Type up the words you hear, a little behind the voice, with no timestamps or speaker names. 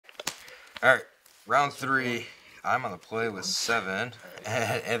Alright, round 3. I'm on the play with 7.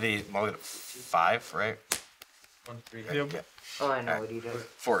 And Evie, well, 5, right? 1, 3. Yep. Yeah. Oh, I know what he does.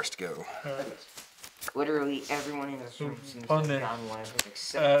 Forrest, go. Literally everyone in this room seems to Punish have done one of it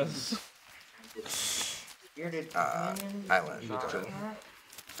except as bearded companion, Island. Shadow Go ahead.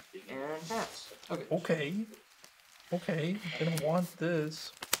 Cat, and Bats. okay. Okay, didn't want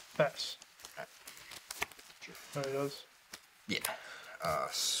this. Pass. There it is. Yeah.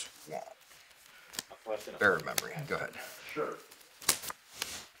 Swamp. Bear of memory. Go ahead. Sure.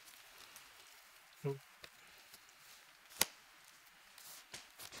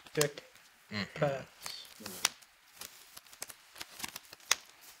 Dick. Pass.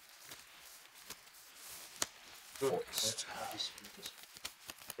 Forest.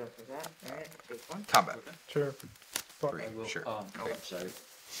 So for that, alright, take one. Combat. Sure. Fuck. 3. Sure. Oh, sorry.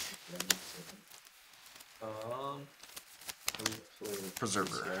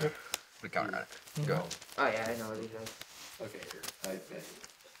 Preserver. The counter on it. Go ahead. Oh yeah, I know what he does. Okay, here. I bet.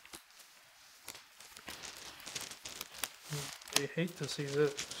 I hate to see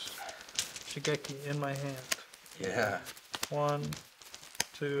this. Shigeki in my hand. Yeah. 1,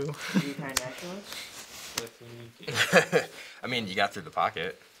 2. Do you kind of naturalist? I mean, you got through the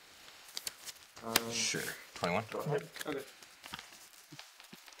pocket. Sure. 21. Yep. Okay.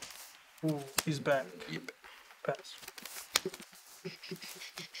 Ooh, he's back. Yep. Pass.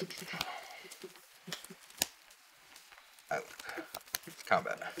 Island.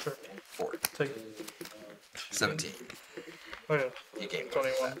 Combat. Sure. 4. Take it. 17. Oh yeah. You gain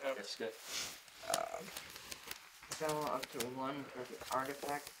 21. that. Yeah. That's good. So up to 1 for the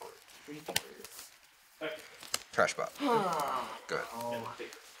artifact creature. Trash bot. Oh, Go ahead.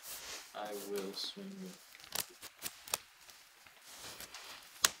 I will swing with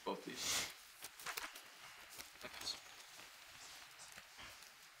both these.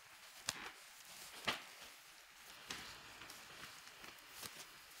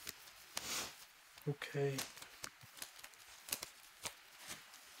 Okay.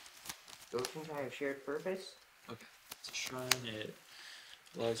 those things have shared purpose. Okay. It's a shrine. It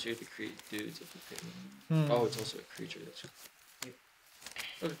allows you to create dudes if you pick Hmm. Oh, it's also a creature. That's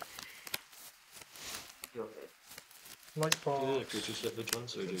okay. Feel good. Light Do the balls. creatures have which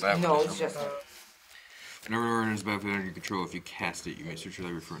ones? Or do That No, one. it's just Whenever an order is battlefield under your control, if you cast it, you may search your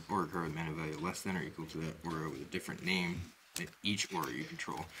library for an aura card with mana value less than or equal to that aura with a different name than each aura you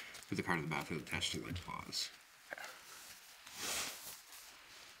control. Put the card in the battlefield attached to light paws.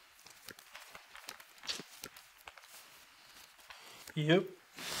 Yep.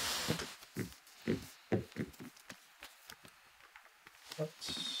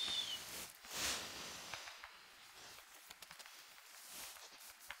 Let's...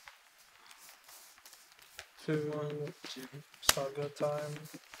 Two. Saga time.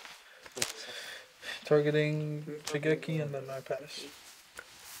 Targeting Shigeki and then I pass.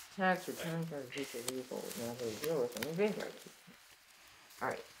 tax return for a creature vehicle. Now they deal with any graveyard.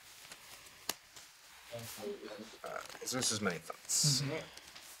 Alright. So this is many thoughts.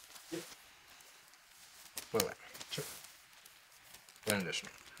 Wait. Sure. In addition.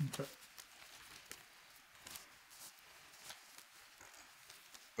 Okay.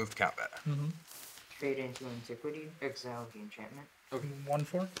 Move to combat. Trade into antiquity. Exile the enchantment.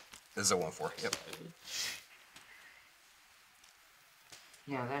 1/4. This is a 1/4. Yep.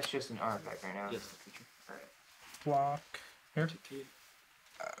 Yeah, that's just an artifact right now. Yes. Alright. Block. Here.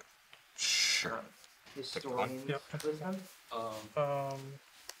 Sure. Historian's Yep. wisdom.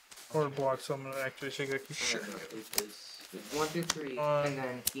 Or block someone activate Shigeki. Sure. 1, 2, 3, One, and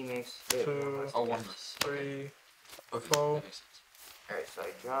then he makes it. 2, Oh, 1 less. 3, Okay. 4. That makes sense. Alright, so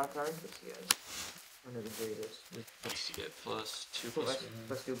I draw a card because he has one of the greatest. Let's get plus 2 Plus, plus 1.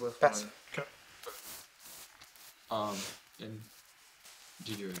 plus 2 plus Pass. 1. Okay. And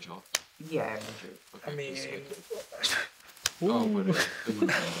did you range off? Yeah, I measured. Okay, I mean, just oh, but it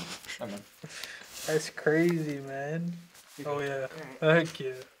wouldn't I mean, that's crazy, man. Oh yeah. Alright. Heck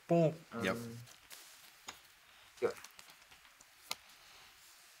yeah. Boom. Yep. Go.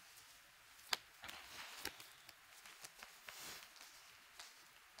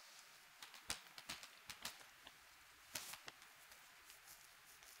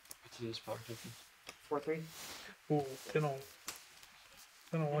 what's this power token? 4, 3. Ooh, they don't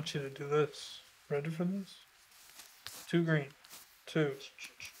want you to do this. Ready for this? 2 green. 2.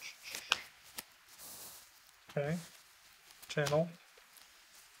 Okay. Channel.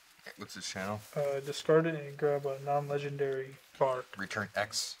 What's his channel? Discard it and grab a non-legendary card. Return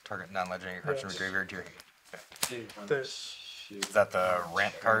X. Target non-legendary cards from Yes. your graveyard to your. This. Is that the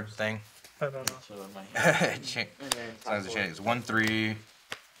rant card thing? I don't know. So my As And then long as the channel is 1/3.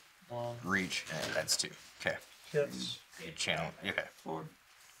 1, reach, and that's 2. Okay. Yes. You channel. Okay. 4.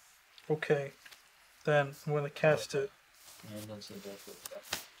 Okay. Then I'm gonna cast it. And then send that for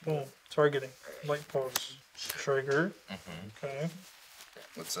Boom. Targeting. Light pulse. Trigger. Mm-hmm. Okay.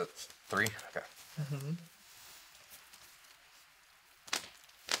 What's that? 3? Okay. Mm-hmm.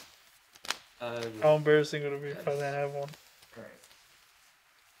 that. How embarrassing would it be if I didn't have one?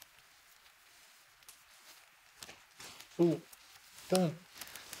 Ooh. Boom.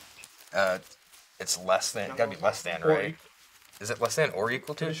 It's less than. Gotta be less than, Or right? Is it less than or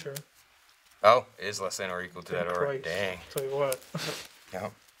equal to? Pretty sure. Oh, it is less than or equal to that or. Christ. Dang. Tell you what. Yeah.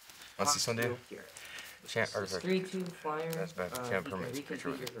 What's this one do? Chant or is it? 3/2 flyer. That's bad. You Can't can permit creature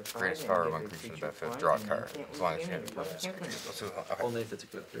reconfigure with for greatest 5 power and among give it creatures in a the battlefield. creature Draw a flying, card. and you can't As long as you lose have any of bonus. your Okay. Only if it's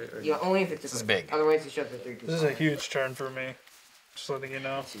equipped, right? Or Yeah, only if it's This is equipped. big. Otherwise, it's just a 3/2. This is a huge turn for me. Just letting you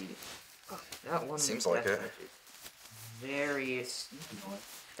know. Let's see. That one Seems was like it. definitely very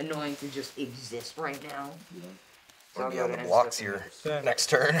annoying to just exist right now. So We'll I'll be go on to the end blocks stuff in here there. Yeah. next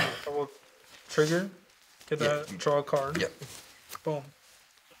turn. I will trigger. Get Yeah, that. you- Draw a card. Yep. Boom.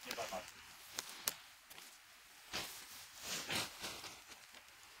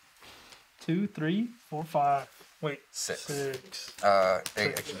 Two, 3, 4, 5. Wait. 6. 6.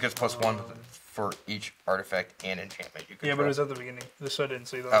 It gives +1 for each artifact and enchantment you control. Yeah, but it was at the beginning. This I didn't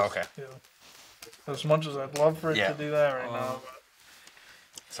see those. Oh, okay. Yeah. As much as I'd love for it Yeah. to do that right now.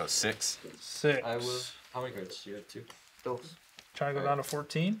 So 6. 6. I will. How many cards do you have? 2. Those. Trying to go down to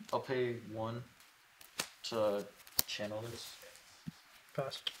 14. I'll pay 1 to channel this.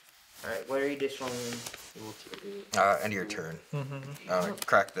 Pass. Alright, what are you destroying? We'll take it. End of your turn. Mm-hmm.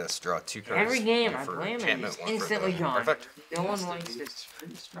 Crack this. Draw 2 cards. Every game one I for play him, enchantment, he's one for instantly the gone. artifact. No one likes this. It's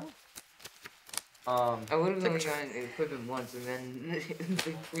pretty strong. I would have Take a only turn. gotten equipment once, and then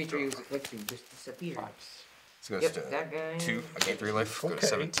the creature he was afflicting just disappeared. So it Yep, goes to that guy. 2. I gain 3 life. Go to Okay.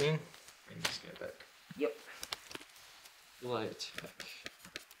 17. Bring this guy back. Yep. Light attack.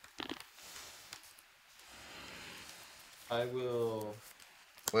 I will.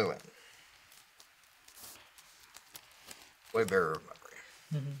 Wayland. Waybearer of Memory.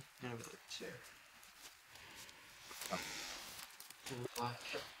 Mm-hmm. Have it too.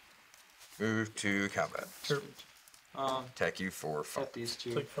 Move to combat. Sure. Attack you for 5. Got these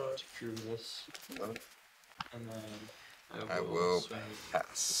 2 Take 5. to crew this. And then I will swing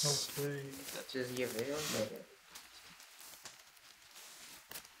pass. Okay. That's just your video.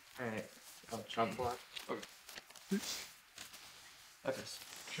 Alright. Oh, chunk block. FS.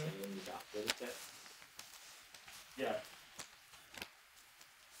 Yeah.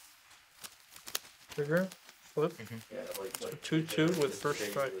 Trigger. Flip. Yeah, like 2/2 with first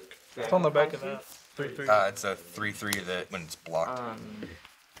strike. It's on the back of that. 3/3. It's a 3/3 that when it's blocked,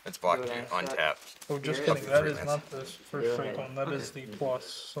 it's blocked good you answer. untap. Oh, just Yeah. kidding. That is Freelance. not the first strike one. That is the plus.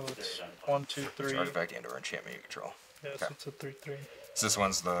 So it's 1, 2, 3. Artifact and or enchantment you control. Yes, Okay. it's a 3/3. So this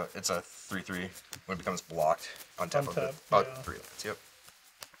one's it's a 3/3 when it becomes blocked on top of the Untap, yeah. 3 lands. Yep.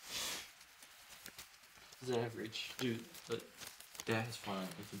 Does that have reach? Dude, but that is fine.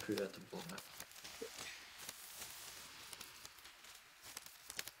 We can crew that to blow up.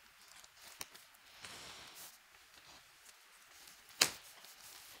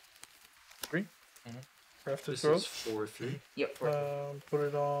 Craft This throw. is 4/3. Yep. For Put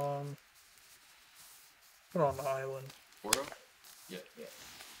it on. Put it on the island. 4. Yeah.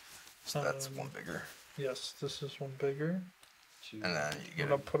 So that's Um, one bigger. Yes, this is one bigger. 2. And then you I'm get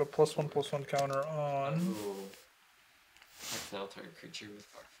gonna a put a +1/+1 counter I on. will exile target creature with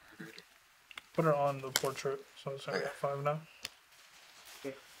Fire. Put it on the portrait. So it's already Okay. at 5 now.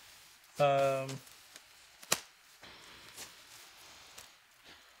 Okay.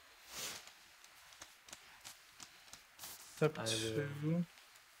 Step I 2.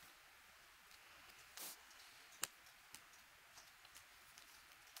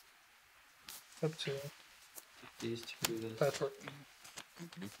 Step 2. These to crew this. That's working.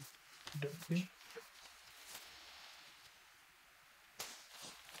 Doopy.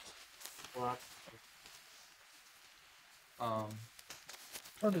 block.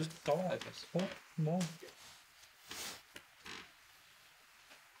 Card is dog. FS. Oh, no.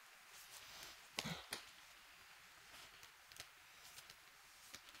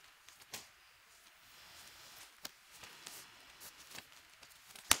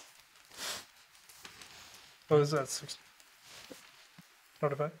 What is that? 6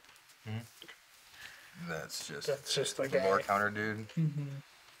 artifact? that's just That's just a the lore guy. counter dude. Mm-hmm.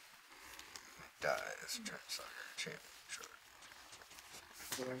 Dies. Turn sucker. Champ. Sure.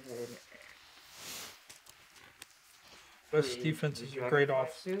 Go ahead. Best defense is Did you great have a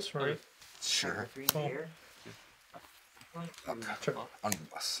offense, suit? right? Sure. 3 Oh. here. Sure.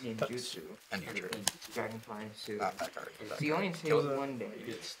 Unbless. Ninjutsu. End your turn. Dragonfly suit. That card. So you only take Kills it. 1 day. You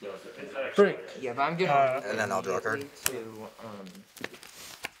get stuff. Three. Yeah, but I'm gonna And then I'll draw a card.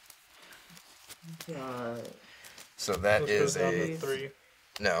 So that Let's is go down a to 3.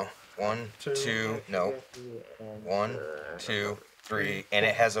 no. 1, 2, no. 1, 2, 3, and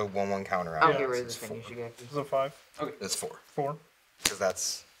it has a 1/1 counter on I'll it. get rid of It's the 4. thing. You Is it 5? It's 4 4. because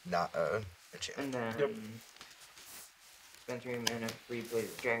that's not a chance. And then Yep. spend 3 mana, free play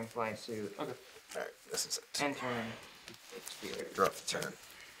the Dragonfly suit. All right, this is it. End turn. Experience. Drop the turn.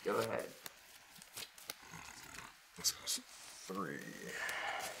 Go ahead. This goes 3.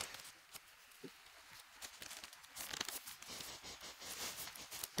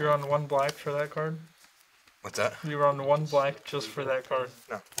 You're on 1 black for that card? What's that? You're on 1 black just for that card?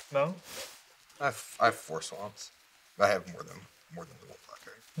 No. No? I have 4 swamps. I have more than the 1 black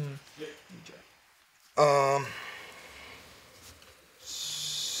card.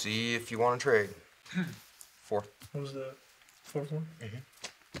 See if you want to trade. 4. What was the 4th one?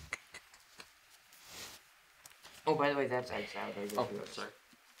 Oh, by the way, that's exiled. I just Oh, realized. sorry.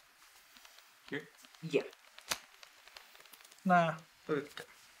 Here? Yeah. Nah. 4.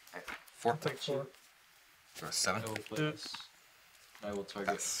 I'll take 4. So 7. I will play Yeah. this. I will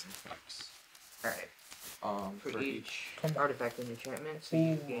target Yes. Fox. Alright. For each. Artifact and enchantment, so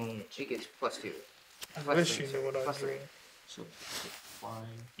you gain. She gets +2. I Plus wish 3, you knew what I was +3. doing. So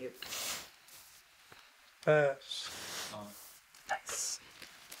flying. Yep. Pass. Nice.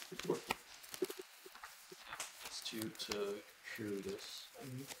 It's 2 to crew this.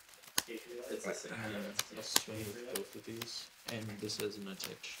 It's the same. And then I'll swing with both of these. And this is an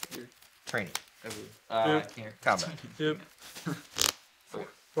attack. You're Training. I Yep. can't. Combat. Yep. 4.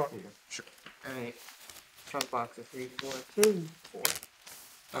 Fuck. Sure. Alright. Trunk box of 3, 4, 2, 4.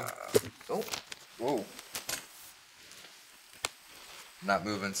 Go. Whoa. Not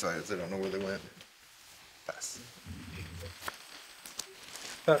moving, so I don't know where they went. Pass.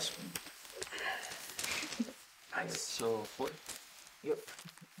 Pass. Nice. So 4. Yep.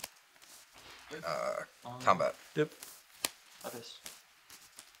 Combat. Yep. Others.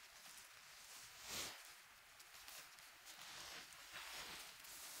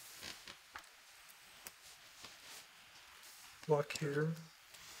 Block here.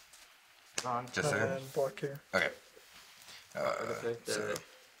 On. Just and there. then block here. Okay. Okay. So,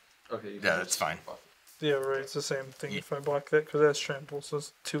 Okay. You yeah, can that's just fine. block it. Yeah, right. It's the same thing Yeah. if I block that, because that's trample, so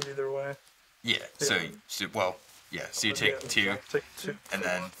it's 2 either way. yeah. So, well, yeah. So you take Yeah, 2, Take 2. and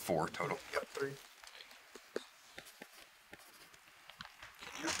then 4 total. Yep. 3.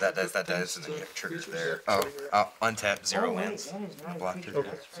 That does, and then you have triggers there. Oh, untap 0 lands. That is not a Block creature. your-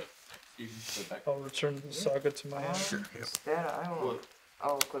 That's right. You can go back. I'll return the saga to my hand. Sure. Yep. Instead,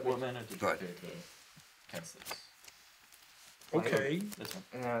 I'll equip What it. mana did Go you ahead. pay to cast this? Okay. This one.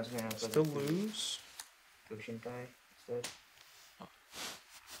 And then I was gonna equip Still it to lose. Goshinkai instead.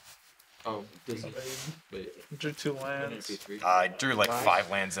 Oh, this is. I Wait. drew 2 Wouldn't it lands. be 3? I drew like 5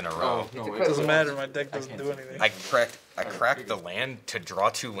 lands in a row. Oh, no, It's wait. a Doesn't matter, my deck doesn't can't do see. anything. I cracked the land to draw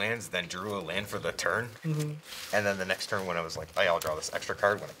 2 lands, then drew a land for the turn. Mm-hmm. And then the next turn when I was like, hey, I'll draw this extra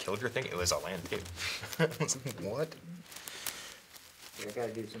card, when I killed your thing, it was a land too. I was like, what? I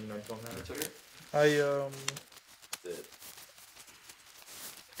gotta do some mental math. Okay.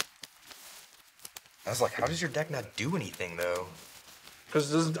 I was like, how does your deck not do anything though?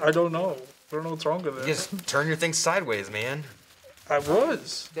 Because I don't know. I don't know what's wrong with You it. just turn your thing sideways, man. I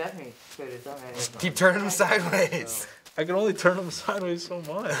was. Definitely could have done that. Keep turning them sideways. I can only turn them sideways so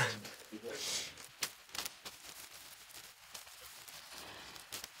much.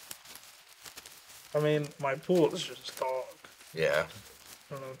 I mean, my pool is just dog. Yeah.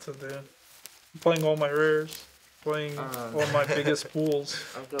 I don't know what to do. I'm playing all my rares. Playing all my biggest pools.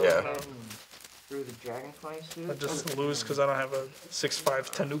 I'll go Yeah. ahead and through the Dragonfly suit. I just lose because I don't have a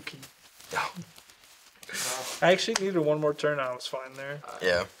 6/5 Tanuki. Oh, I actually needed 1 more turn. I was fine there.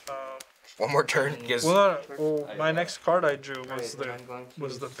 yeah. Um, One more turn. Gives, my next card I drew Alright, was then the I'm going to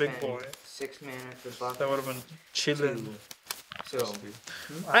was the big spend boy. 6 mana for buff. That would have been chilling. So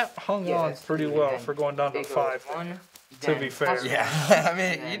I hung Yeah, on that's pretty true, well then for going down to it goes 5. 1, to then be plus fair. yeah. I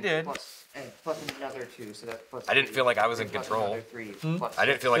mean, and you then did. plus another 2, so that's plus I didn't 3, feel like I was in plus control. another 3, plus I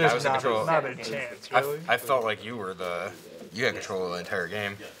didn't feel like There's I was in control. Not a chance, really. I felt like you had control of the entire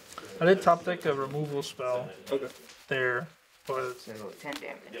game. I did top deck a removal spell there, but so 10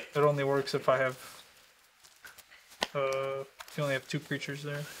 damage. it only works if I have. If you only have 2 creatures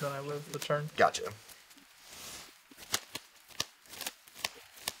there, then I live the turn. Gotcha.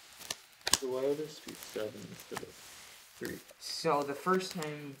 So why would this be 7 instead of 3? So the first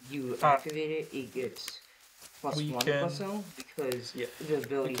time you Ah. activate it, it gets plus We 1 can- plus 0 because Yeah. the We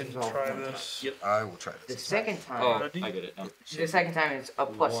ability can is all try 1 time. this. Yep. I will try The this. second time, Oh, Ready? I get it. the second time it's a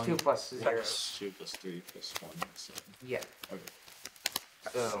plus 2 1 plus 0. plus 2 plus 3 plus 1. So, Yeah. okay.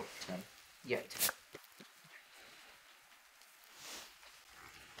 So 10. yeah. 10.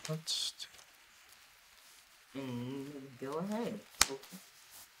 Let's Go ahead.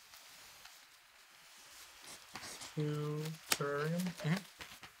 do terrarium. Mhm.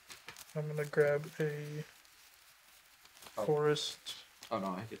 I'm gonna grab a Oh. forest Oh no,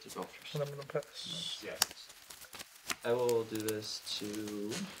 I get to go first. and I'm gonna pass. Yeah. I will do this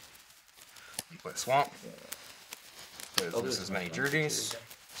to. Play swamp. Play I'll do this it as to many my journeys.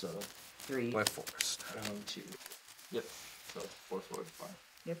 So 3. Play forest. 1, 2. Yep. So 4, 4, 5.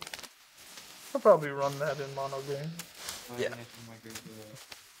 Yep. I'll probably run that in mono green. Yeah.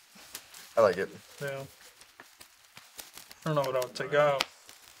 I like it. Yeah. I don't know what I'll take out.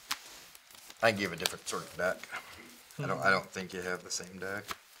 I can give a different sort of deck. I don't think you have the same deck.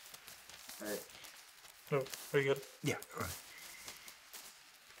 Alright. Oh, are you good? Yeah.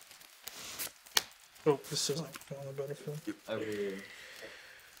 Oh, this isn't on the battlefield. I will to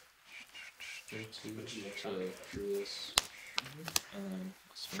Prerelease, and then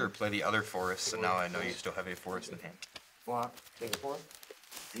Sure, play the other forest, so now I know you still have a forest in hand. Block. Take 4.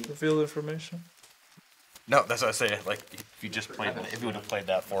 Reveal information. No, that's what I say. Like, if you just played, if you would have played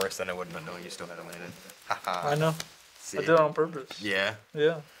that forest, then I wouldn't have known you still had a land in. Haha. I know. See? I did it on purpose. Yeah.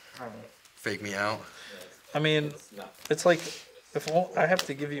 Yeah. Alright. Fake me out. I mean, it's like if I have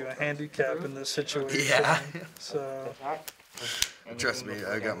to give you a handicap in this situation. Yeah. So Attack. Trust me,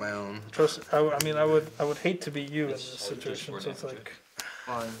 I got my own. trust. I mean, I would hate to be you in this situation. So it's like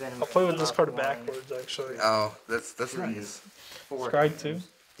I'll play with this card backwards actually. Oh, that's nice. 4. Scribe 2.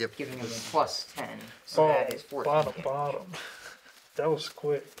 Yep. Giving him a plus 10. So Oh, that is 14. bottom. That was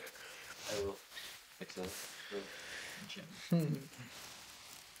quick. I will fix that.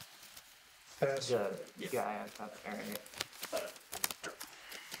 Pass. The guy on top. Alright.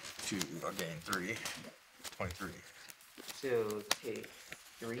 2, again, 3. 23. So take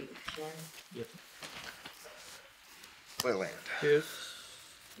 3 then. Yep. Play land. Hit.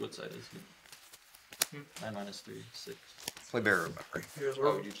 What side is it? 9 minus 3, 6. Play Bearer of Memory. Here's Oh,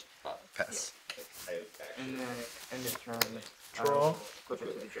 where you just. Pass. And then end of turn. Draw. Flip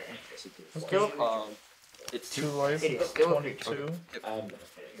it to the drain. Okay. It's 2 life. It is still a 22.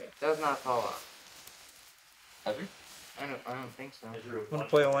 Does not fall off. Have you? I don't think so. I'm gonna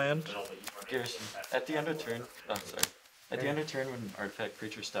play a land. Garrison, at the end of turn, oh sorry. At the end of turn when artifact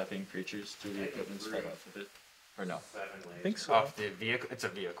creatures stop being creatures, do the equipment strike off of it? Or no? I think so. Off the vehicle. It's a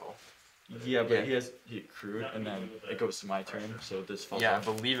vehicle. Yeah, but Yeah. he accrued and then it goes to my turn, so this falls Yeah, I off.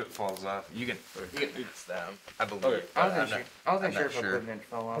 believe it falls off. You can. It's them. I believe. Okay. but I I'm wasn't not- sure. I wasn't I'm sure not if equipment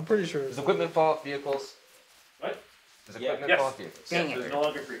fell I'm off. pretty sure. Does equipment fall off vehicles? What? Does Yeah, equipment yes. fall off vehicles? Dang Yes, it. there's no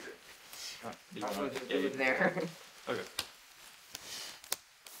longer creature. Do you I want was to just there. Okay.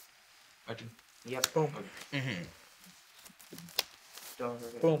 I can. Yep. Boom. Mm-hmm. Don't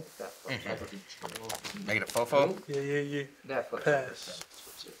forget Boom. that. I Mhm. can Negative fofo. Yeah. That flip. Pass.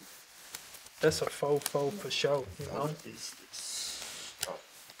 That's a faux for sure. You know. What is this? Oh,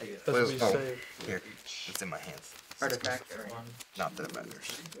 I get it. That's what we Oh. say. Here, it's in my hands. Artifact. Alright. Not that it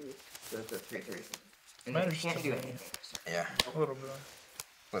matters. So it's a 3/3. And you Matters can't to do me. anything. Yeah. A little bit.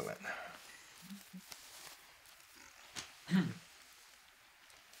 Play land.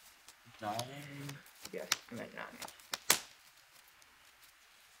 9. Yeah, I meant 9.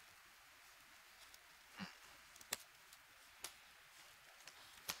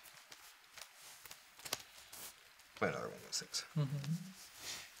 Play another 1 with 6. Mm-hmm.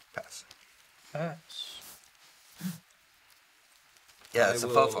 Pass. Pass. Yeah, it's I a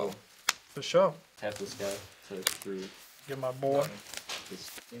will fofo. For sure. Tap this guy to 3. Get my boy.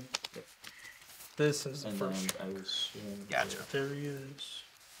 This, This is the and then first. I will swing. Gotcha. There he is.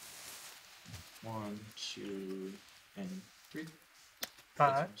 1, 2, and 3.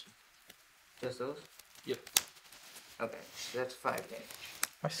 Alright. Just those? Yep. Okay, so that's 5 damage.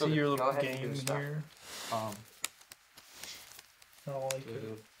 I see Okay, your go little ahead and do game stuff. here. Um, I don't like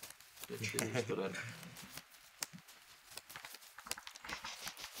it. the trees, but I.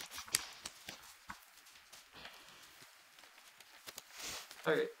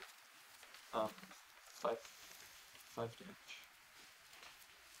 Okay. 5 damage.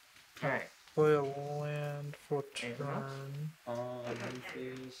 Alright. Play a land for Anything else? turn.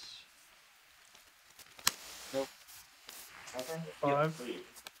 Phase. Okay. 5.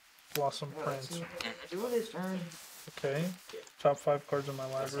 Blossom Well, let's Prince. see what his turn. Okay. Top 5 cards in my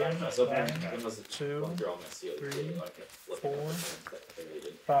library. So then, 1, when was it? 2, Well, they're all messy. 3, Like, flipping 4, over that they really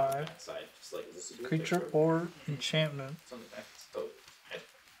did 5. backside. Just like, is this a good Creature picture? or enchantment. It's on the back. Oh, head.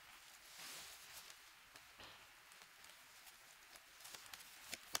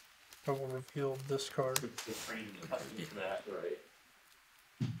 I will reveal this card. The frame into that. Right.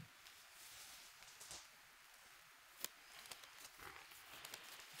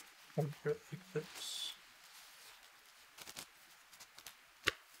 I'll do it like this.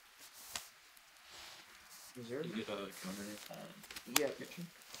 Reserve? You get a counter on Yeah. creature.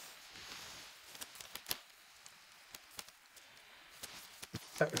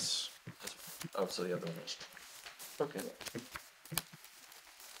 X. Oh, so the other one is. Okay.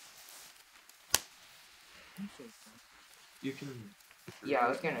 You can. Yeah, I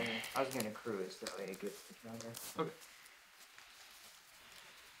was gonna cruise that way it gets the counter. Okay.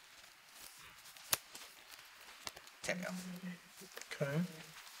 Tamio. Okay.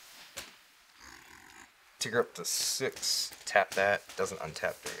 Tigger up to 6. Tap that. Doesn't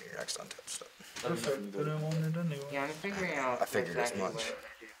untap your next untap stuff. Perfect. But I wanted anyway. Yeah, I'm figuring out. I figured as exactly much. what-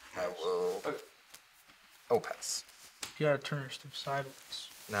 I will. Okay. Oh, pass. You gotta turn your stuff sideways.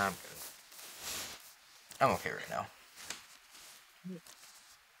 Nah, I'm good. I'm okay right now.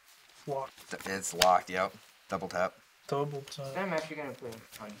 Lock. It's locked. Yep. Double tap. Double Then tap. I'm actually gonna play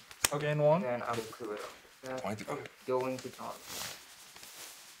on. Gain And 1. then I will crew it up. 23. Going to top.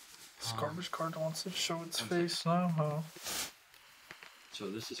 This garbage card wants to show its face now, huh? So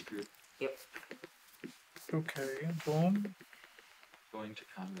this is group Yep. Okay. Boom. going to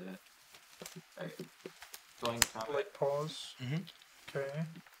combat. Alright. Going to combat. Light pause. Mhm. Okay.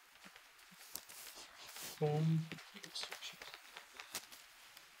 Boom.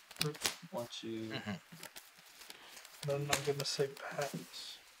 Want to. Then I'm gonna say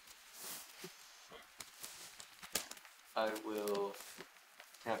pass. I will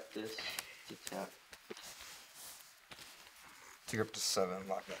tap this to tap. Tigger up to 7.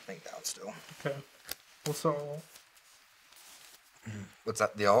 Lock that thing down still. Okay. What's all? What's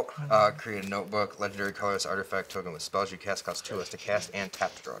that? The alt? Create a notebook. Legendary colors artifact token with spells you cast cost 2 less to cast and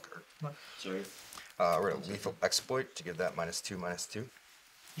tap to draw a card. Sorry. We're gonna lethal exploit to give that -2/-2.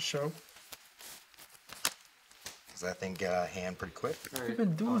 Show. Cause that thing get out of hand pretty quick. You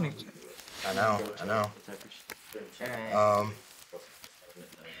been doing anything? I know. I know. And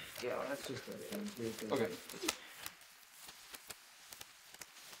yeah, that's just a thing. Okay.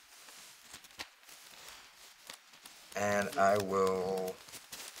 And I will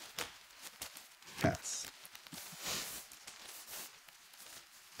pass.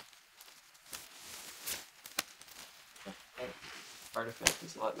 Artifact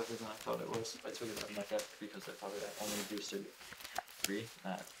is a lot better than I thought it was. I took it out of my deck because I thought it only boosted 3,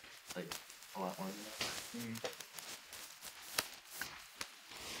 not like a lot more than that.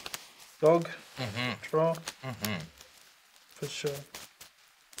 Dog. Mm-hmm. Draw. Mm-hmm. For sure.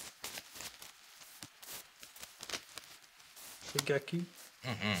 Shigeki.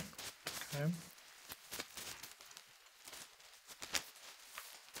 Mm-hmm. Okay.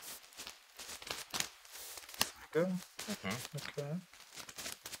 Go. Mm-hmm. Okay.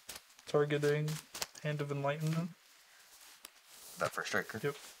 Targeting Hand of Enlightenment. That for striker.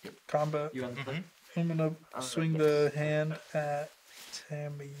 Yep. Combat. You unplay? I'm gonna swing the hand at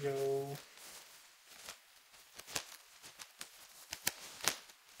Tamio.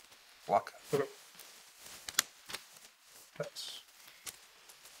 Block. Put up. Pass.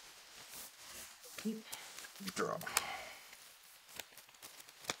 Draw.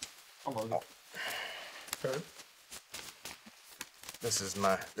 Almost. Oh. Okay. This is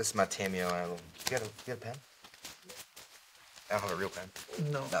my Tamio. You got a pen? I don't have a real pen.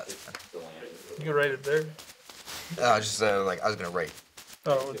 No. No, it's a pen. You can write it there. Just like I was gonna write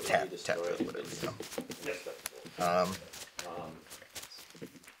Oh, tap whatever, you know.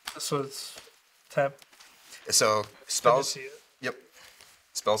 so it's tap. So I just spells. see it. Yep.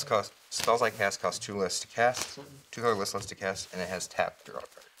 Spells I cast cost 2 less to cast, 2 color less to cast, and it has tap draw a card.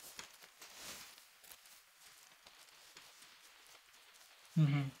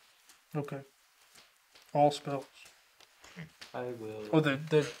 Mm-hmm. Okay. All spells. I will. Oh,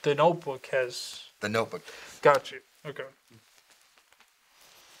 the notebook has. The notebook. Got you. Okay.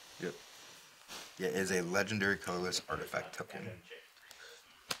 Yep. Yeah, it is a legendary colorless artifact token.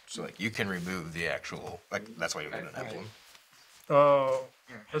 So like you can remove the actual that's why you get an emblem. Oh,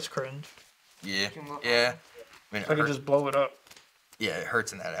 that's cringe. Yeah. Yeah. I mean, I can just blow it up. yeah, it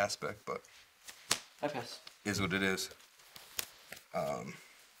hurts in that aspect, but I pass. is what it is.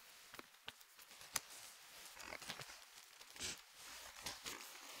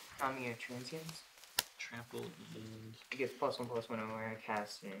 Kamigawa transients. trample and It gets +1/+1 whenever I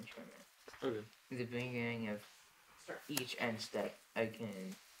cast an enchantment. okay. At the beginning of each end step, I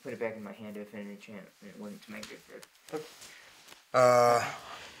can put it back in my hand if an enchantment went to my graveyard.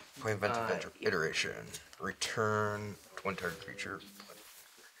 Play inventive Yeah. iteration. Return one target creature.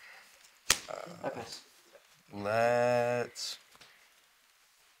 I pass. Let's.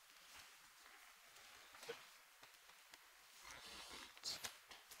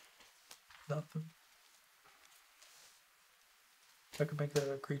 Nothing. I could make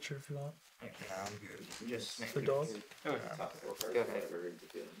that a creature if you want. No, I'm good. Just make The it dog? good. Okay. Go ahead.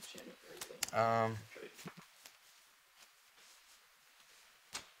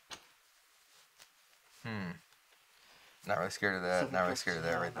 Not really scared of that. Not really scared of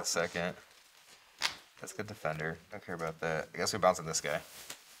that right this second. That's good defender. Don't care about that. I guess we bounce on this guy.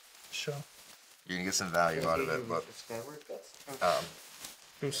 Sure. You're gonna get some value out of it, but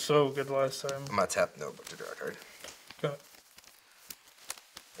It was so good last time. I'm gonna tap notebook to draw a card. Go.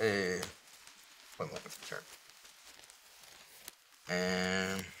 Hey, 1 land for turn.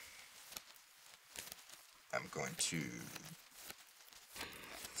 And I'm going to.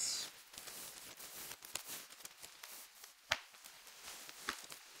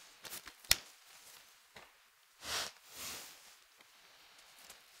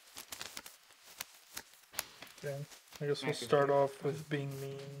 Okay. I guess we'll start off with being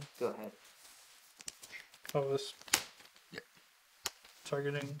mean. Go ahead. Oh, this. Yep.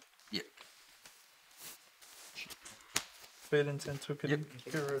 Targeting. Yep. Fade intent, we can Yep.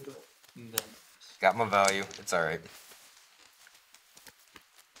 get rid of. And then Got my value. It's alright.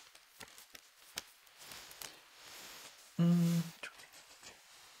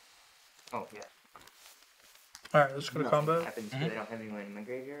 Oh, yeah. Alright, let's go to Nothing combat. happens because I don't have anyone in my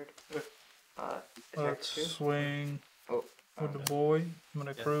graveyard. Attack Let's 2. swing Oh, with the boy. I'm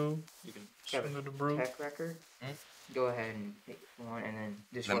gonna Yeah. crew. you can Swing with the brute. attack record. Hmm? Go ahead and take one and then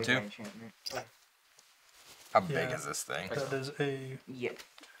destroy two? my enchantment. How big Yeah. is this thing? That is a Yep.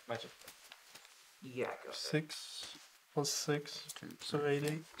 match it. Yeah, go ahead. 6 plus 6. 2, So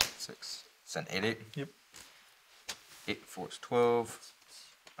 8. 6. Send 8. Yep. 8, 4 is 12.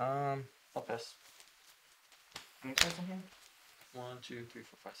 I'll pass. How many cards in here? 1, 2, 3,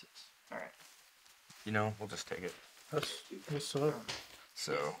 4, 5, 6. Alright. You know, we'll just take it. That's yes, sir.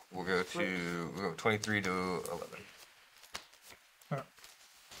 So we'll go 23 to 11.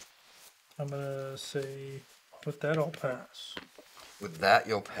 I'm gonna say with that I'll pass. With that,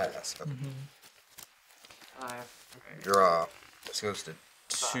 you'll pass. Mm-hmm. 5. Draw. This goes to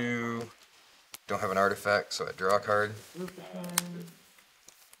 2. Don't have an artifact, so I draw a card. Play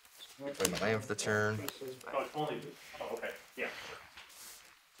my land for the turn. Oh, it's only. Oh, okay. Yeah.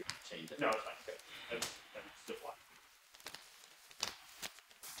 Change it. No, it's fine. Okay. That's still fine.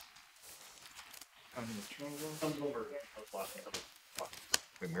 I'm gonna triangle. Comes over. I was watching something.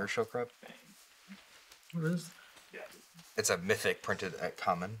 Wait, Mirror Shell Crab? What is Yeah. It's a mythic printed at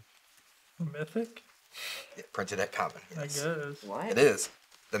common. a mythic? Yeah, printed at common. I Yes. guess. What? It is.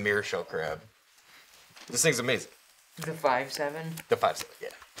 The Mirror Shell Crab. This thing's amazing. The 5/7. The 5/7, yeah.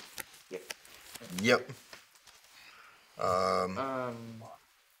 Yep. Yep. Pass.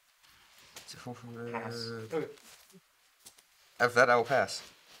 After that, I will pass.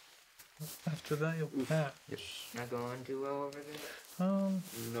 After that you'll pass. Not going too well over there.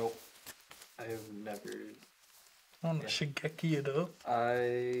 Nope. I have never. I don't know, Shigeki it up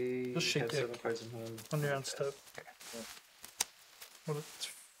I Just shake have 7 it. cards in hand. on your end step. Well, it's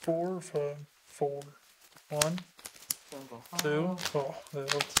 4, 5, 4. 1, Single 2. Oh,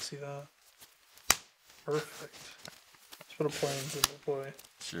 I'd love to see that. Perfect. Let's put a planes into play.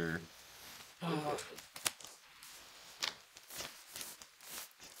 Sure.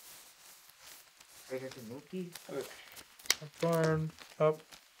 Greater Tanuki. Burn up.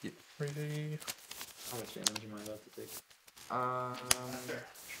 Yep. Ready. How much damage am I about to take?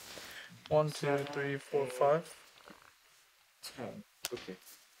 1, 2, 3, 4, 5. 10. Okay.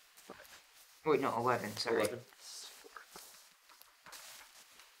 Wait, no, 11. Sorry. 11.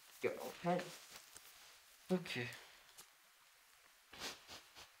 Go ahead. Okay.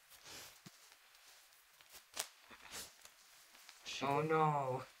 Oh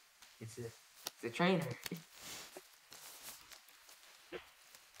no. It's a trainer.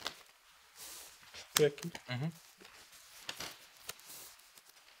 Becky. Mm-hmm.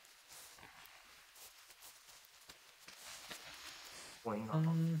 Swing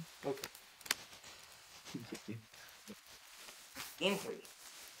on. Okay. Game 3.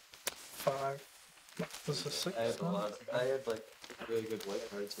 5. This is 6. I had a now? lot. I had like really good white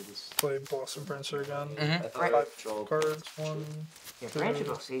cards. So just. Play Blossom Prancer again. Mm-hmm. I thought Right. I 5 controlled. cards. 1, Yeah, 2, Branch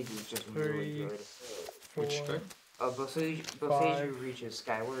of Sage is just really 3, good. Which four. card? Boseiju reaches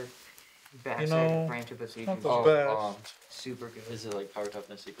skyward. Backside know, branch of Boseiju. not the Oh, best. Super good. Is it like power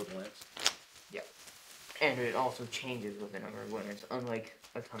toughness equal to lance? And it also changes with the number of winners, unlike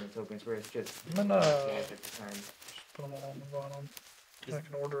a ton of tokens where it's just I'm gonna at the time. just put them all on the bottom. I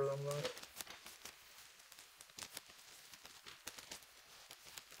can order them though.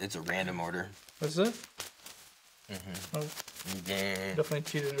 It's a random order. Is it? Mm-hmm. Oh, You gain. definitely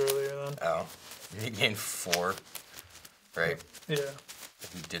cheated earlier then. Oh, you gain 4, right? Yeah,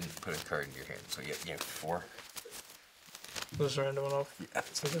 If you didn't put a card in your hand, so you gain 4. this is random enough. Yeah.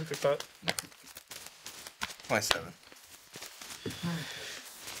 So I could cut. 27.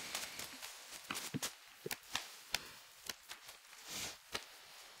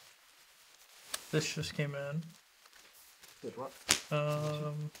 This just came in. Good what?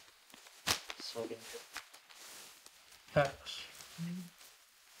 So Pass.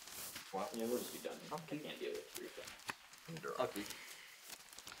 wow. Yeah, we'll just be done. I can't deal with 3. Lucky.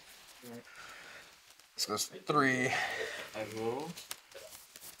 This goes 3. I will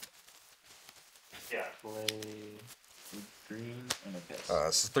Yeah. play green and a piss.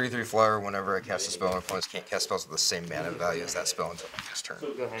 This is 3/3 flyer. Whenever I cast a spell, opponents can't cast spells with the same mana value as that spell until next turn.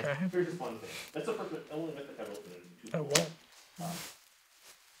 So Go ahead. Okay. here's just one thing. That's the first only mythic I've opened in 2. I won't.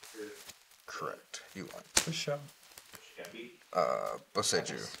 Correct. You won. Good shot.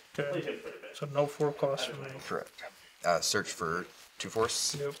 Boseiju. Okay. Played him quite a bit. So no 4 cost for me. Correct. Search for 2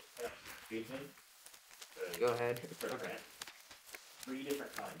 force. Yep. Go ahead. Okay. 3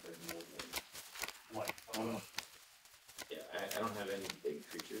 different times I've rolled one. One. Yeah, I don't have any big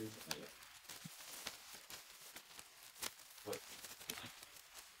creatures.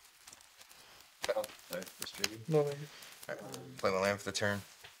 Oh, sorry, frustrated. No, Play my land for the turn.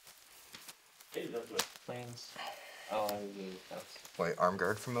 Hey, that's what Planes. Oh, I will pass. Play Arm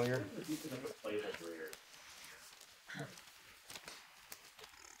Guard Familiar. plays that rare.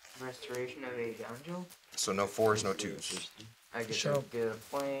 Restoration of a angel. So no 4s, no 2s. I get Sure. the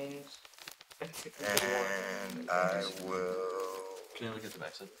planes. And I will Can I look at the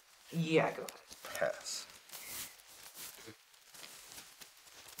backside? Yeah, go ahead. pass.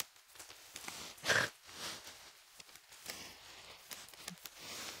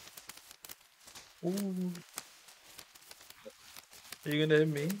 Ooh. Are you gonna hit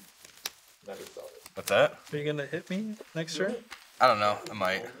me? That is solid. What's that? Are you gonna hit me next turn? I don't know. I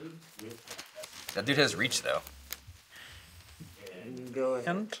might. That dude has reach though. Go ahead.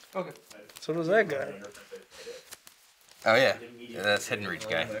 And Okay. so does that guy. Oh yeah. Yeah, that's hidden reach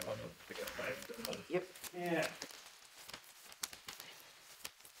guy. Yep. Yeah.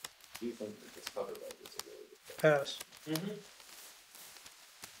 Do you think that this cover light is a really good Pass. Mm-hmm.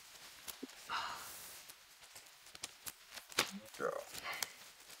 Draw.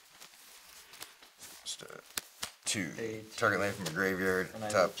 Just 2. Eight. Target land from a graveyard. And I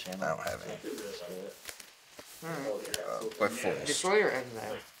Top. will channel. I don't have any. Alright. Play force. Destroy or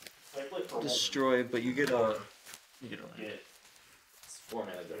exile. Destroy, but you get a. You get a land. Yeah. It's 4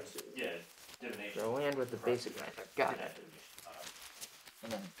 mana damage. Yeah. Divination. So land with the basic land. Got it.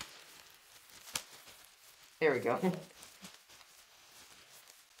 And then There we go.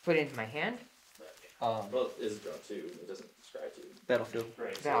 Put it into my hand. well, it is draw 2. It doesn't describe to. Battlefield.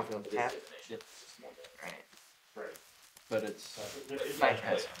 Right. Battlefield It is tap. divination. Right. Right. But it's My it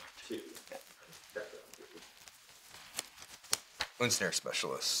has turn. 2. Winsnare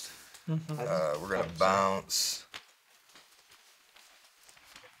Specialist. Mm-hmm. We're gonna bounce.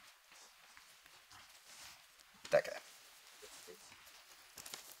 That guy.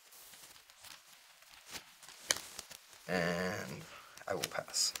 And I will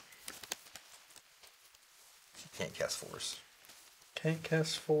pass. Can't cast force. Can't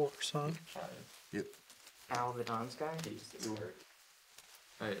cast 4, son. Yep. Alvedon's guy.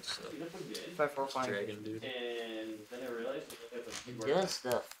 Alright, so 5/4 flying. dragon dude And then I realized that Does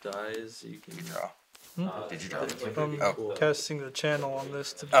stuff. dies. You can Draw. Hmm? Did you draw? I'm Oh. casting the channel on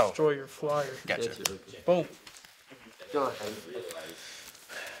this to Oh. destroy your flyer. Gotcha. That's it. Boom. Go ahead.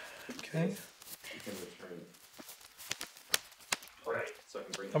 Okay. Right. So I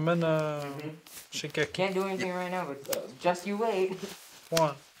can bring I'm in Shigeki. Can't do anything right now, but just you wait.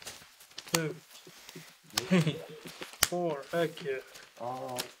 1, 2, 3, 4. Heck yeah.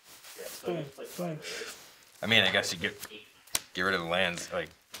 Oh, Boom. Boom. I mean, I guess you get rid of the lands, like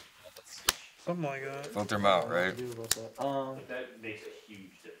Something like that. filter them out, right? do about that. That makes a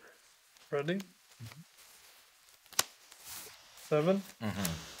huge difference. Ready? 7.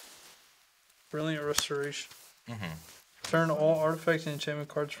 Mm-hmm. Brilliant Restoration. Mm-hmm. Turn all artifacts and enchantment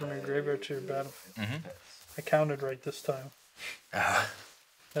cards from your graveyard to your battlefield. Mm-hmm. I counted right this time. I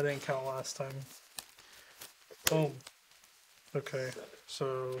didn't count last time. Boom. Okay,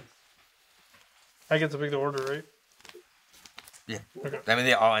 so I get to pick the order, right? Yeah. Okay. I mean,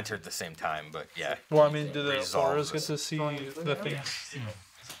 they all enter at the same time, but yeah. Well, I mean, do the Resolve auras get this. to see the things?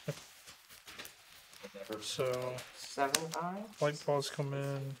 So, 7 eyes. light balls come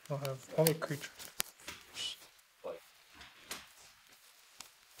in. I'll have all the creatures.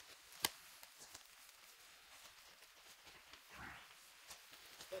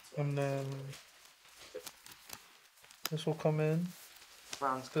 And then this will come in.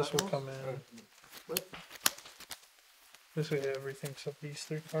 Bronze This will petals. come in. What? Basically everything except these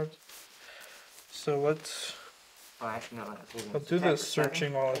 3 cards. So let's Oh, actually, no. That's I'll do this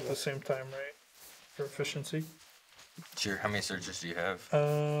searching all at the same time, right? For efficiency. Sure. How many searches do you have?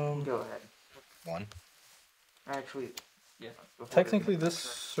 Go ahead. 1. Actually, Yeah. Technically this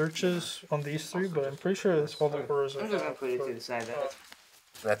searches on these 3, but I'm pretty sure it's all the auras I I'm just gonna have. put it to but- the side. That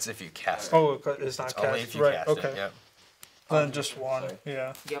That's if you cast it. Oh, it's not It's only cast. if you Right, cast okay. it. Yep. Then just 1, Sorry.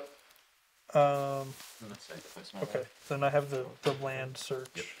 yeah. Yep. Okay, then I have the land search.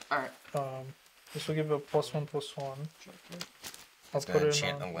 Yep. All right. This will give a +1/+1. I'll It's put gonna it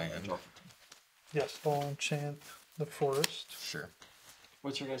enchant a on. land. Yes, I'll enchant the forest. Sure.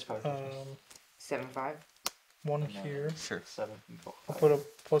 What's your guys' power? 7/5. 1 And then- here. Sure. 7 and 4. I'll put a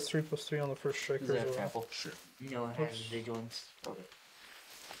 +3/+3 on the first Does striker it as have well. trample? Sure. No, it has vigilance. Okay.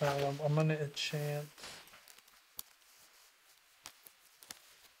 I'm gonna enchant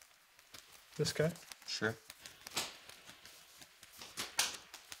this guy. Sure.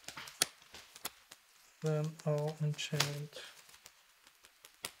 Then I'll enchant.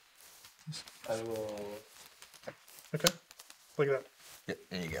 I will. Okay, like that. Yep.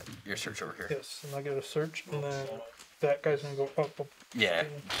 And you got your search over here. Yes, and I get a search, and then that guy's gonna go up. Yeah.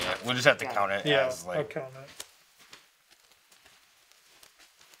 Yeah. We'll just have to Yeah. count it Yeah, as I'll like. count it.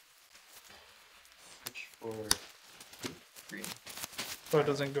 Search for green. So it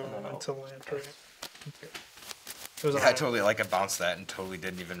doesn't go No. into land, right? Okay. There's Yeah, I a- totally like I bounced that and totally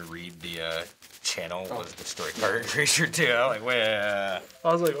didn't even read the channel was destroy card creature too. I'm like, wait. I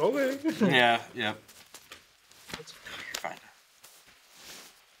was like, okay. Yeah. Yep. You're fine.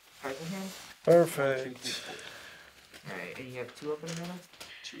 Cards in hand. Perfect. Alright, and you have 2 up in the middle?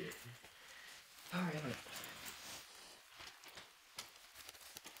 2. Alright.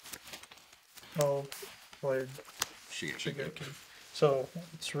 Oh, like Shigeki. so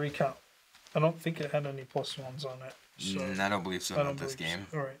it's recount. I don't think it had any +1s on it. So I don't believe so. I Not don't this believe game.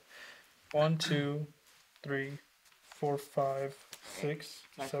 so. All right. 1, 2, 3, 4, 5, 6,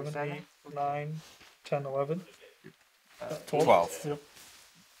 Time for 7, 7. 8, 9, 10, 11. 12. Yep.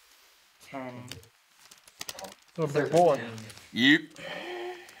 10. Oh, big boy. Yep.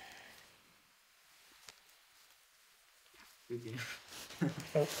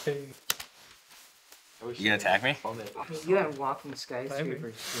 Okay. You gonna attack me? You had walking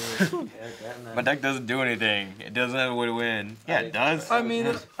skyscrapers too. My deck doesn't do anything. It doesn't have a way to win. Yeah, it does. I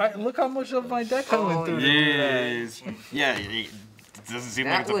mean, look how much of my deck I went through to do that. Yes. Yeah, it doesn't seem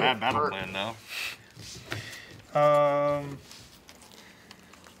That like it's a would bad battle hurt. plan though.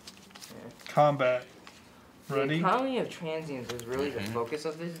 Combat. The Ready? economy of transients is really the focus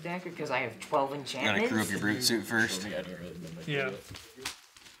of this deck because I have 12 You gotta enchantments. crew up your brute suit first. Yeah. Yeah.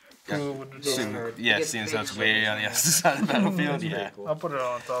 Who would do Soon- that? yeah, It seeing as gets how it's bigger. way on the opposite side of the battlefield, yeah. I'll put it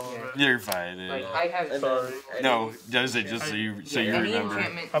on top of it. You're fine. Like, Dude. I have Sorry. No, does it just so you any remember?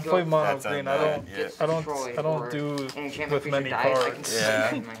 enchantment I play mono That's green. on I that, don't. yeah. gets I don't. destroyed I don't or do an enchantment with creature many dies, I can cards. see Yeah.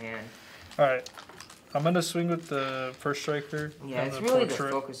 it in my hand. All right. I'm gonna swing with the first striker. Yeah, and it's the really the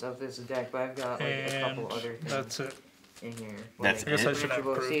portrait, focus of this deck, but I've got like a and couple other things that's it. in here. That's like, it? I guess I should have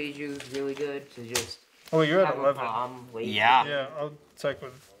Ritual proof. Sage is really good to just Oh, you're at have a 11. bomb late. Yeah. Yeah, I'll attack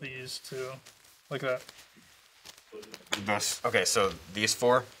with these two, like that. Best. Okay, so these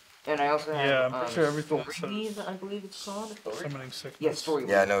 4. And I also have Yeah, I'm pretty sure everything Story, says- I believe it's called. Summoning sickness. Yeah, Story.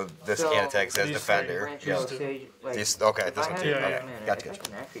 Yeah, no, this So, can't attack as these defender. Branch Yeah. out Sage, like, These, okay, if this I one had too. Yeah, enough yeah. Okay, mana, gotcha, if I gotcha.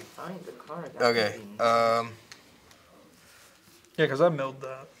 can actually find the card. that Okay, would be- Yeah, because I milled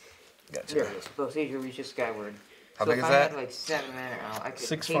that. gotcha. There it is. So Sage will reach just skyward. How So big if is I had that? like 7 mana out, I could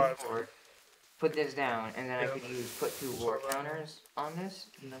 6/5. pay for it, put this down, and then I Yeah. could put 2 war counters on this,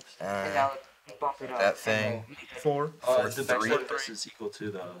 and Uh, that would bump it up. that and thing. then 4. The three. backstory this is equal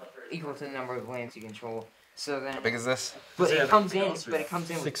to the. equal to the number of lands you control. So then, How big is this? but Does it it have comes anything in, else, or- but it comes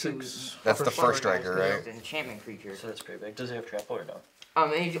in with 6/6. That's the first striker, right? It's an enchantment creature. So that's pretty big. Does it have trample or no?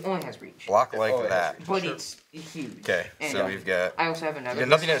 It only has reach, Block like Oh, it has that. reach. but Sure. it's huge. Okay, And so we've got. I also have another. Yeah,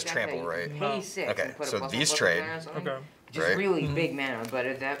 nothing version has of that trample, that you right? can No. Pay 6 Okay, and put a so plus these one trade. plus one on something, Okay. just right? really big mana. But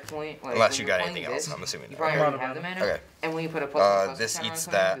at that point, like Unless when you you're got playing anything else, this, I'm assuming. you not. probably Okay. already have the mana. Okay. And when you put a plus this counter eats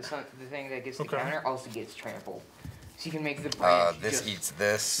on something, that. the thing that gets the Okay. counter also gets trampled. So you can make the branch This just eats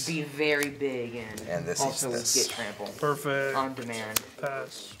this. be very big And this also eats this. get trampled Perfect. on demand.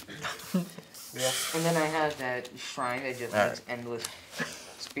 Pass. Yeah. And then I have that shrine that just Alright. makes endless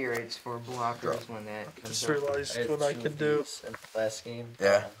spirits for blockers when that comes Just up. realized had what I 2 could of do. these in the last game.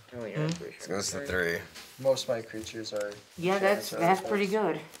 Yeah. Oh yeah, Hmm? pretty So sure. goes to 3. Most of my creatures are. Yeah, that's pretty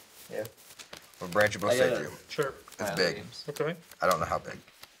good. Yeah. What branch you both I say gotta- to? Sure. It's my big. games. Okay. I don't know how big.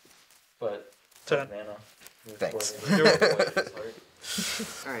 But 10. mana. with Thanks. four You're mana, white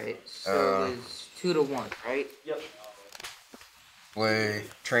is hard. Alright, so it's 2 to 1, right? Yep. Play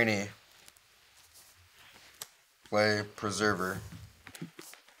trainee. Play preserver.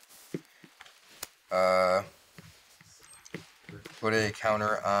 Put a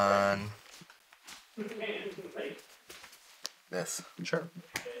counter on this. Sure.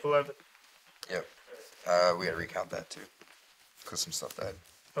 11. Yep. We gotta recount that too. Cause some stuff died.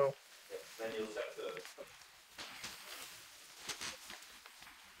 Oh. Then you'll just have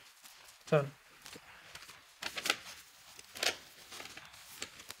to. 10.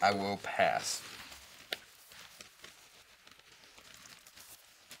 I will pass.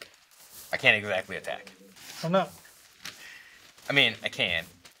 I can't exactly attack. Oh no. I mean, I can.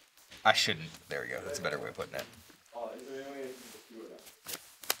 I shouldn't. There we go. That's a better way of putting it. Oh, is there any way you can just do it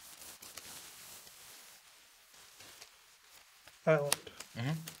now? Island.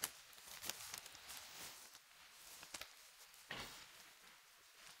 Mm-hmm.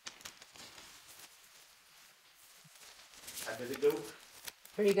 How did it go?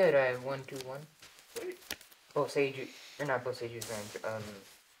 Pretty good, I have 1, 2, 1. Boseiju, or not Boseiju's rank,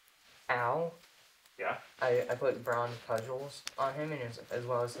 Al. Yeah. I put bronze cudgels on him, and as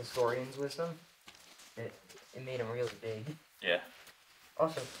well as historian's wisdom. It made him really big. Yeah.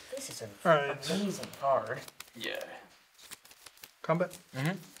 Also, this is an Alright. amazing card. Yeah. Combat.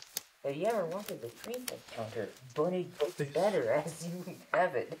 Mm-hmm. Have you ever wanted the trinket counter, but it gets Please. better as you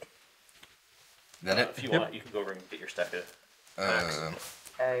have it. That it? If you Yep. want, you can go over and get your stack of.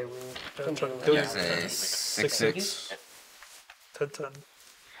 I will That's continue what with it It's that. a 6/6. 10.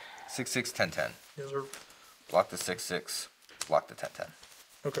 6/6, 10/10. Yes, sir. Block the 6/6. Block the 10/10.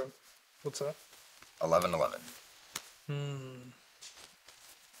 Okay. What's that? 11/11. Hmm.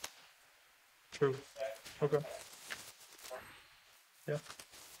 True. Okay. Yeah.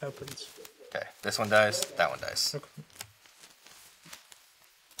 Happens. Okay. This one dies. That one dies. Okay.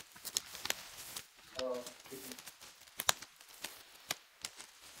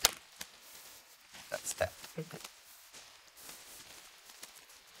 That's that.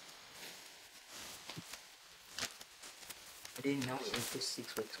 I didn't know it was just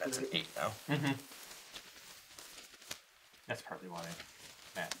 6 weeks. That's an 8 now. Mm-hmm. That's partly why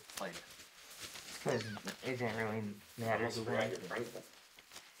Matt played. Because it didn't really matter to win.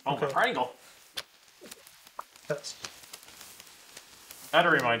 Oh, Okay. my triangle. Yes. That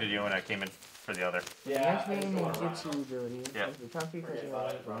reminded you when I came in for the other. Yeah. Ninjutsu ability. Yeah. The top three cards are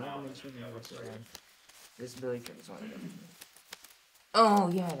like one dimension and what's around. This ability triggers one of them. Oh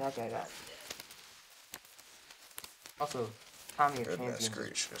yeah, that guy got it. Also, Tommy of Goodness Champions is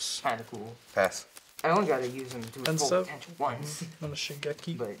gracious. kinda cool. Pass. I only got to use him to And his full so- potential once, On a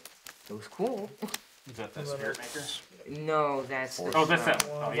Shingeki. but it was cool. Is that the And then spirit maker? it's No, that's the Oh, that's that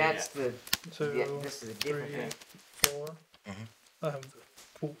shrine. one. Oh, yeah, That's the Two, yeah. This is a different 3, thing. 4. Mhm. I have the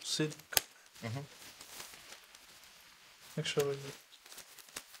pool city. Mhm. Actually,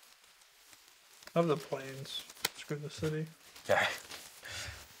 I have the plains. Screw the city. Okay.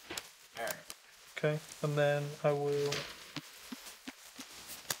 Alright. Okay, and then I will.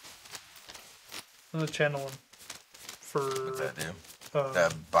 I'm gonna channel him for What's that do? uh,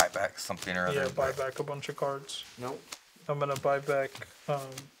 Buy back something or other? yeah, buy back a bunch of cards. Nope. I'm gonna buy back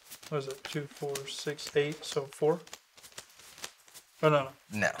what is it? 2, 4, 6, 8, so 4. Oh no,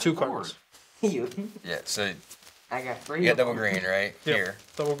 No. 2 cards. You. Yeah, so I got 3. you got of double them. green, right? Yep. Here.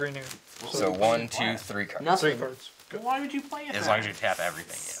 Double green here. So 1, 2, 3 cards. 3 Nothing. cards. Well, why would you play it As then? long as you tap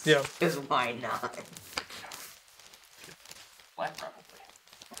everything, yes. Yeah. Because why not? Black, probably.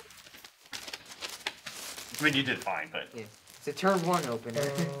 I mean, you did fine, but Yeah. It's a turn 1 opener.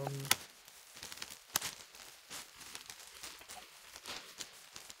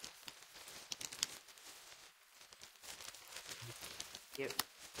 Yep.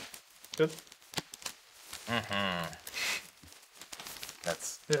 Good. Mm-hmm.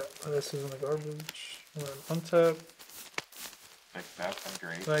 That's Yeah, this is in the garbage. And then untap. that's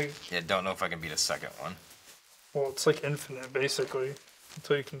great. Like, yeah. Don't know if I can beat a second one. well, it's like infinite basically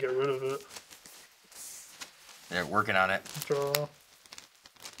until you can get rid of it. Yeah, working on it. Draw.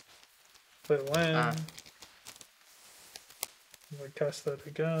 Play a land. Ah. I'm gonna cast that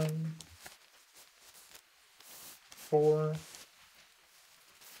again. 4,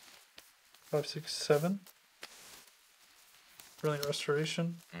 5, 6, 7. Brilliant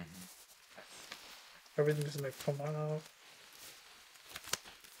Restoration. Everything's gonna come out.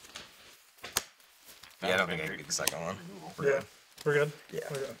 Yeah, I don't think I can beat the second one. Yeah, we're good. Yeah.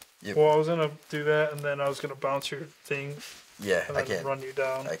 We're good. Yep. Well, I was gonna do that, and then I was gonna bounce your thing, Yeah, and I then can't. run you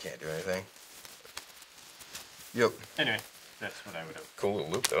down. I can't do anything. Yep. Anyway, that's what I would have. Cool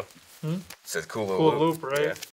little loop though. Hmm? Says cool little Cool loop. loop, right? Yeah.